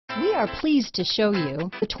We are pleased to show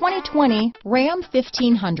you the 2020 Ram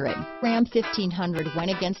 1500. Ram 1500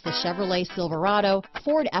 went against the Chevrolet Silverado,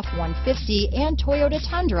 Ford F-150, and Toyota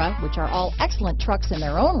Tundra, which are all excellent trucks in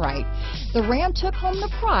their own right. The Ram took home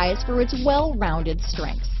the prize for its well-rounded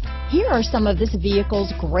strengths. Here are some of this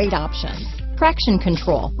vehicle's great options: traction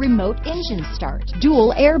control, remote engine start,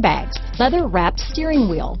 dual airbags, leather-wrapped steering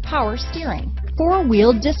wheel, power steering,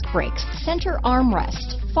 four-wheel disc brakes, center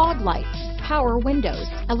armrest, fog lights, power windows,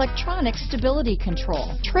 electronic stability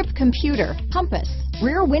control, trip computer, compass,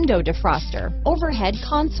 rear window defroster, overhead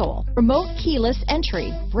console, remote keyless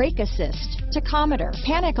entry, brake assist, tachometer,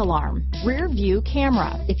 panic alarm, rear view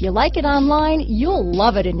camera. If you like it online, you'll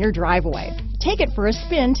love it in your driveway. Take it for a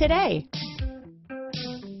spin today.